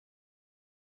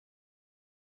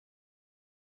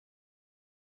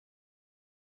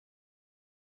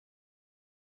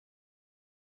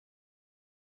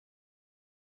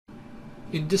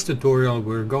In this tutorial,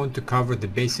 we're going to cover the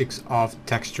basics of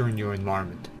texture in your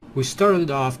environment. We started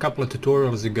off a couple of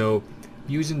tutorials ago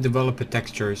using developer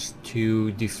textures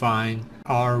to define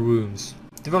our rooms.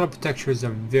 Developer textures are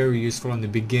very useful in the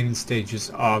beginning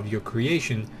stages of your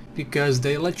creation because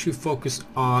they let you focus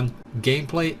on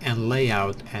gameplay and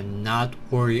layout and not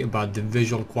worry about the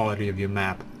visual quality of your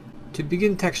map. To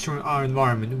begin texturing our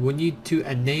environment, we need to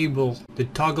enable the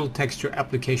toggle texture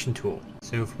application tool.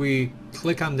 So if we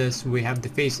click on this, we have the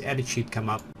face edit sheet come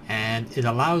up, and it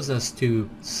allows us to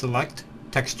select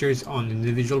textures on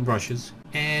individual brushes,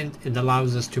 and it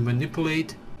allows us to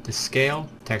manipulate the scale,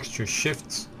 texture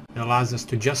shifts. It allows us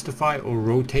to justify or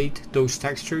rotate those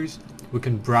textures. We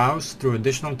can browse through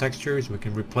additional textures, we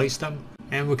can replace them,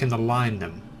 and we can align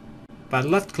them. By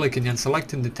left clicking and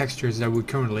selecting the textures that we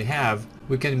currently have,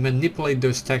 we can manipulate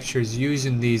those textures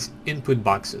using these input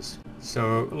boxes.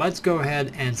 So let's go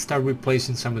ahead and start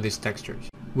replacing some of these textures.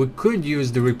 We could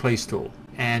use the replace tool,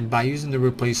 and by using the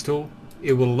replace tool,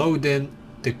 it will load in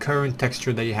the current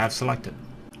texture that you have selected.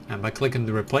 And by clicking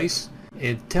the replace,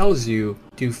 it tells you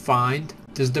to find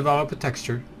this developer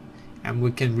texture, and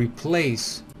we can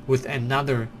replace with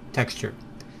another texture.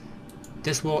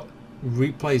 This will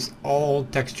replace all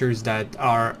textures that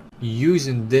are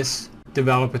using this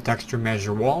developer texture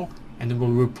measure wall, and it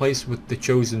will replace with the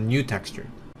chosen new texture.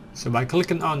 So by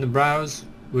clicking on the browse,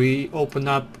 we open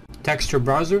up texture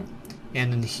browser,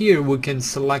 and in here we can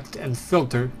select and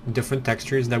filter different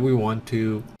textures that we want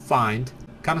to find.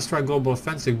 Counter-Strike Global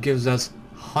Offensive gives us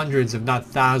hundreds if not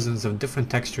thousands of different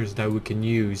textures that we can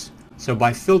use. So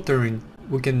by filtering,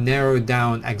 we can narrow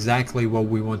down exactly what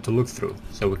we want to look through.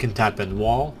 So we can type in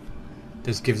wall.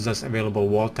 This gives us available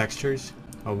wall textures.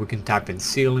 Or we can type in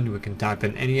ceiling, we can type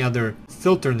in any other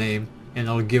filter name, and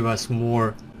it'll give us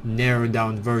more narrowed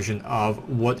down version of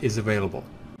what is available.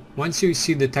 Once you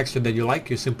see the texture that you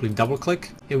like, you simply double click.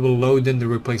 It will load in the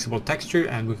replaceable texture,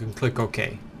 and we can click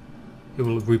OK. It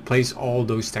will replace all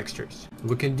those textures.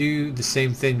 We can do the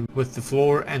same thing with the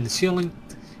floor and the ceiling,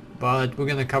 but we're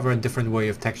going to cover a different way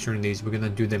of texturing these. We're going to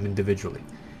do them individually.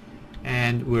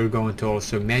 And we're going to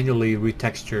also manually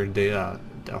retexture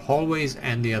the hallways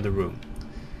and the other room.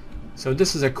 So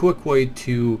this is a quick way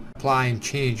to apply and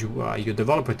change your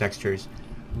developer textures,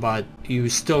 but you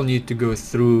still need to go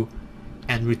through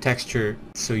and retexture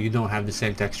so you don't have the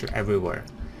same texture everywhere.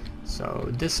 So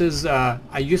this is a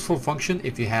useful function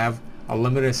if you have a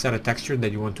limited set of texture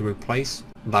that you want to replace,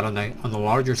 but on a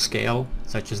larger scale,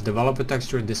 such as developer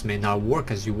texture, this may not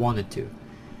work as you want it to.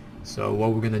 So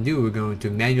what we're going to do, we're going to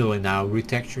manually now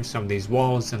retexture some of these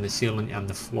walls and the ceiling and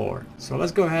the floor. So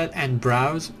let's go ahead and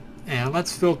browse, and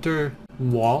let's filter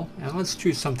wall, and let's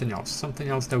choose something else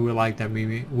that we like, that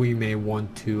we may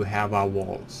want to have our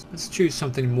walls. Let's choose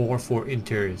something more for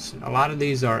interiors. A lot of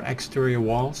these are exterior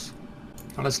walls.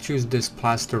 Now let's choose this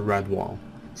plaster red wall.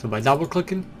 So by double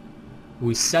clicking,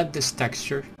 we set this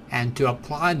texture, and to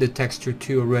apply the texture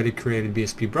to already created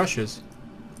BSP brushes,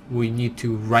 we need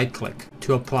to right click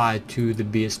to apply to the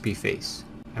BSP face,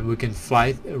 and we can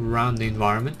fly around the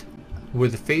environment.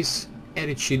 With the face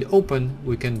edit sheet open,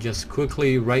 we can just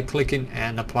quickly right clicking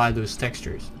and apply those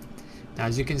textures. Now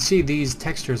as you can see, these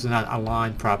textures are not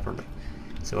aligned properly,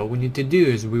 so what we need to do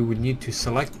is we would need to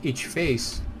select each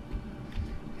face,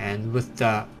 and with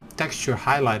the texture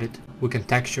highlighted, we can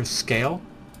texture scale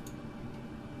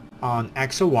on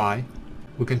X or Y.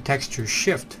 We can texture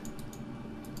shift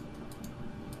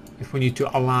if we need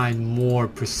to align more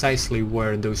precisely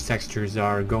where those textures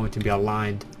are going to be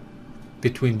aligned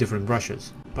between different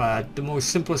brushes. But the most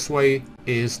simplest way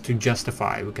is to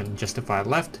justify. We can justify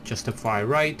left, justify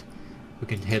right. We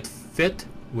can hit fit,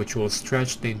 which will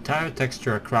stretch the entire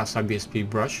texture across our BSP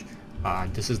brush.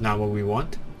 This is not what we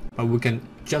want, but we can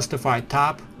justify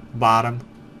top, bottom,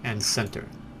 and center.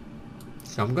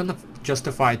 So I'm going to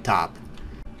justify top.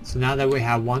 So now that we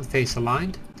have one face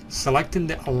aligned, selecting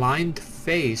the aligned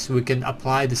face, we can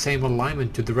apply the same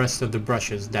alignment to the rest of the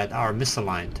brushes that are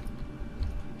misaligned.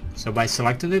 So by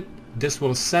selecting it, this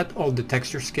will set all the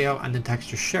texture scale and the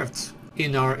texture shifts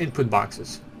in our input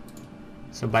boxes.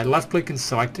 So by left clicking,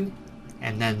 selecting,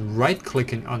 and then right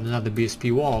clicking on another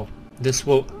BSP wall, this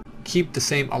will keep the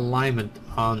same alignment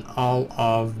on all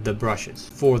of the brushes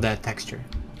for that texture.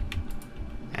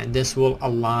 And this will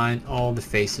align all the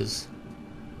faces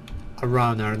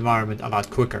around our environment a lot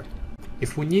quicker.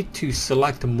 If we need to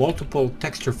select multiple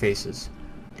texture faces,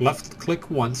 left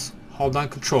click once, hold down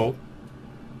Control,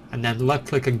 and then left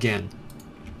click again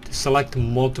to select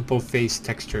multiple face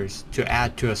textures to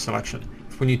add to a selection.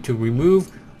 If we need to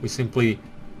remove, we simply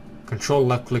Control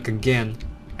left click again,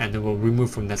 and it will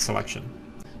remove from that selection.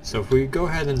 So if we go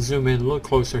ahead and zoom in a little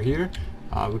closer here,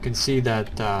 we can see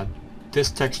that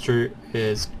this texture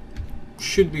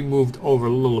should be moved over a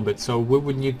little bit, so we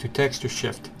would need to texture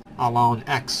shift along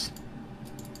X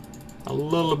a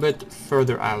little bit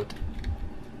further out,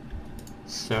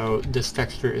 so this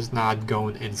texture is not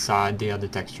going inside the other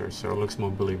texture, so it looks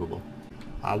more believable.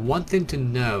 One thing to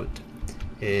note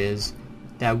is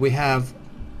that we have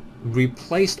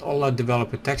replaced all our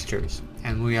developer textures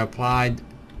and we applied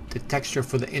the texture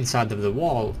for the inside of the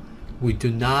wall. We do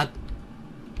not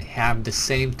have the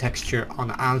same texture on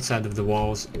the outside of the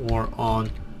walls or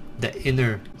on the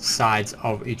inner sides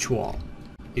of each wall.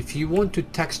 If you want to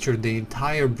texture the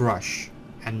entire brush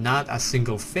and not a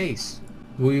single face,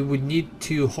 we would need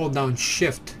to hold down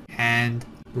Shift and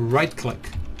right click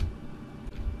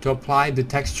to apply the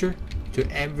texture to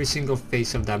every single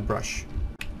face of that brush.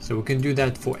 So we can do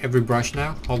that for every brush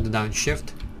now, hold down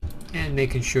Shift and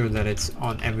making sure that it's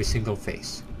on every single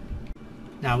face.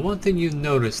 Now one thing you've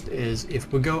noticed is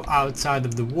if we go outside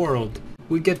of the world,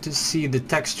 we get to see the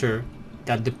texture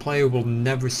that the player will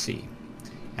never see.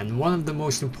 And one of the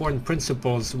most important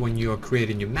principles when you are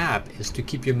creating your map is to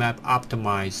keep your map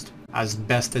optimized as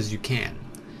best as you can.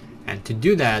 And to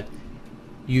do that,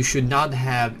 you should not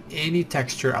have any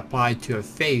texture applied to a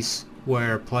face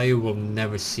where a player will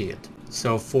never see it.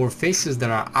 So for faces that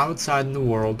are outside in the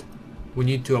world, we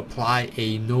need to apply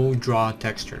a nodraw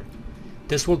texture.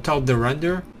 This will tell the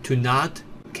render to not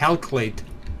calculate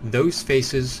those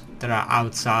faces that are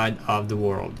outside of the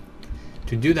world.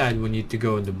 To do that, we need to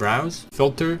go into Browse,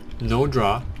 Filter,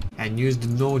 nodraw, and use the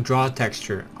nodraw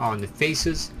texture on the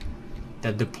faces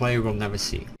that the player will never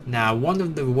see. Now one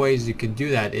of the ways you can do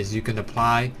that is you can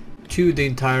apply to the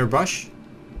entire brush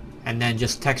and then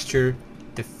just texture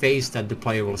the face that the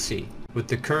player will see. With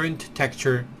the current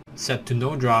texture set to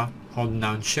nodraw, holding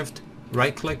down Shift,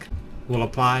 right click, will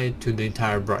apply it to the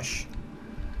entire brush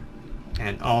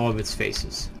and all of its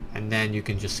faces. And then you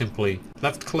can just simply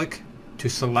left click to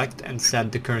select and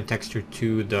set the current texture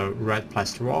to the red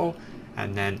plaster wall,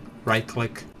 and then right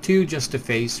click to just the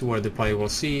face where the player will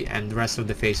see, and the rest of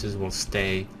the faces will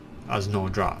stay as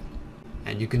nodraw.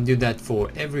 And you can do that for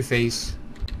every face.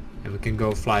 And we can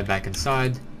go fly back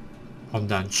inside, hold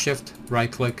down Shift,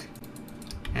 right click,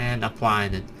 and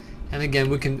applying it. And again,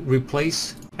 we can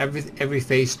replace every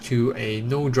face to a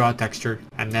nodraw texture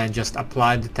and then just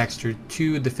apply the texture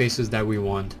to the faces that we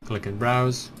want. Click and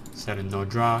Browse, set in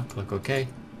nodraw, click OK,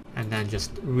 and then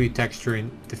just retexturing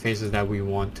the faces that we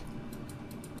want.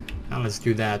 Now let's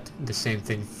do that, the same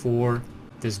thing for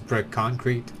this brick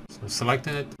concrete. So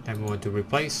selecting it, then we want to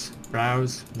replace,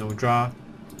 Browse, nodraw,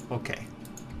 OK.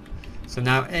 So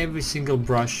now every single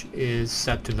brush is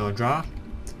set to nodraw,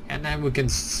 and then we can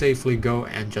safely go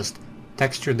and just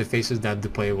texture the faces that the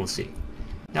player will see.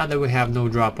 Now that we have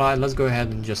nodraw applied, let's go ahead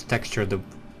and just texture the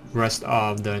rest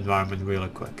of the environment really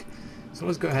quick. So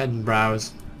let's go ahead and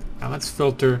browse, and let's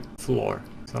filter floor.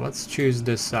 So let's choose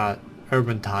this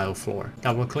urban tile floor.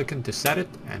 Double clicking to set it,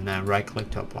 and then right click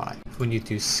to apply. If we need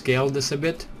to scale this a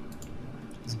bit,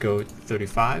 let's go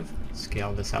 35,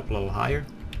 scale this up a little higher,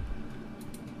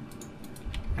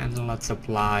 and then let's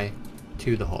apply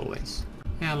to the hallways.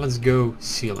 And let's go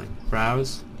ceiling,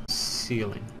 browse,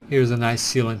 ceiling. Here's a nice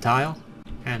ceiling tile,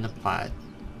 and apply it.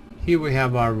 Here we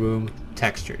have our room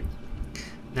textured.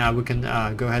 Now we can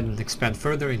go ahead and expand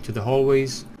further into the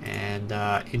hallways and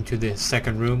into the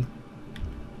second room.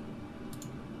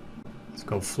 Let's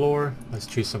go floor, let's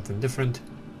choose something different.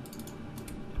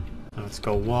 Now let's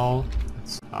go wall.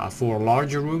 For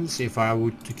larger rooms, if I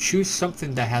were to choose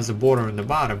something that has a border in the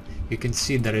bottom, you can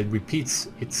see that it repeats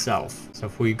itself. So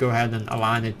if we go ahead and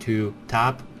align it to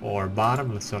top or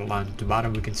bottom, let's align it to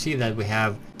bottom, we can see that we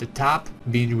have the top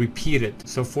being repeated.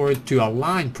 So for it to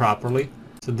align properly,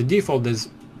 so the default is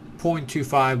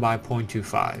 0.25 by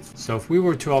 0.25. So if we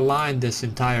were to align this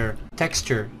entire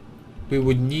texture, we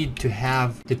would need to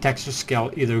have the texture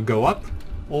scale either go up,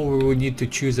 or we would need to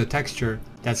choose a texture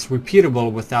that's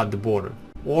repeatable without the border,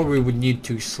 or we would need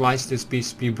to slice this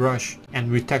PSP brush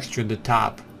and retexture the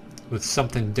top with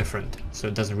something different so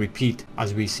it doesn't repeat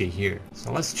as we see here.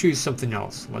 So let's choose something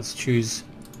else. Let's choose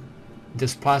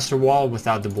this plaster wall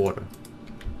without the border.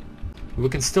 We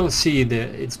can still see that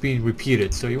it's being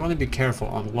repeated, so you want to be careful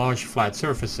on large flat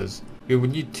surfaces. We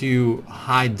would need to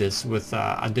hide this with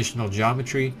additional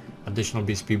geometry, additional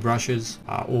PSP brushes,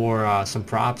 or some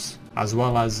props, as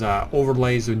well as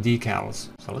overlays or decals.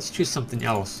 So let's choose something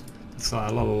else that's a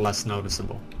little less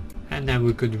noticeable. And then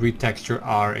we could retexture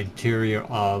our interior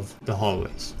of the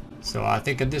hallways. So I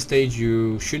think at this stage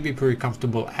you should be pretty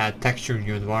comfortable at texturing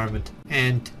your environment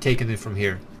and taking it from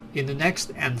here. In the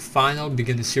next and final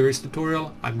beginner series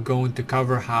tutorial, I'm going to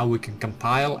cover how we can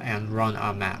compile and run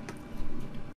our map.